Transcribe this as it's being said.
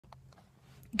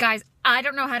Guys, I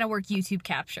don't know how to work YouTube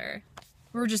capture.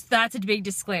 That's a big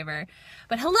disclaimer.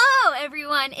 But hello,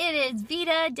 everyone. It is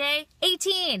VEDA day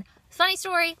 18. Funny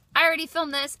story, I already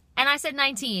filmed this, and I said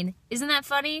 19. Isn't that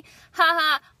funny?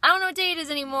 Haha, I don't know what day it is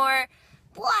anymore.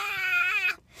 Blah!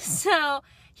 So,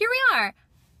 here we are.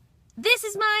 This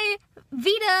is my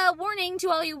VEDA warning to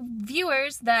all you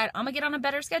viewers that I'm gonna get on a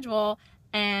better schedule,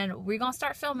 and we're gonna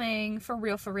start filming for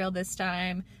real this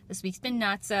time. This week's been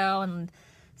nutso, and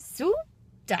so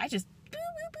I just boop,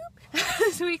 boop, boop.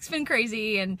 This week's been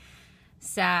crazy and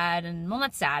sad, and well,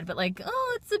 not sad, but like,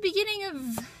 oh, it's the beginning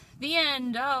of the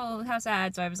end. Oh, how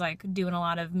sad. So I was like doing a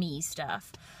lot of me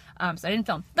stuff. So I didn't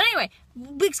film. But anyway,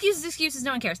 excuses,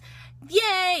 no one cares.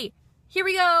 Yay! Here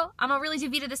we go. I'm gonna really do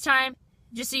VEDA this time,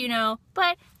 just so you know.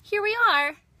 But here we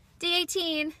are, day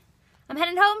 18. I'm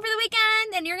heading home for the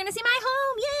weekend, and you're gonna see my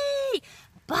home. Yay!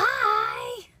 Bye!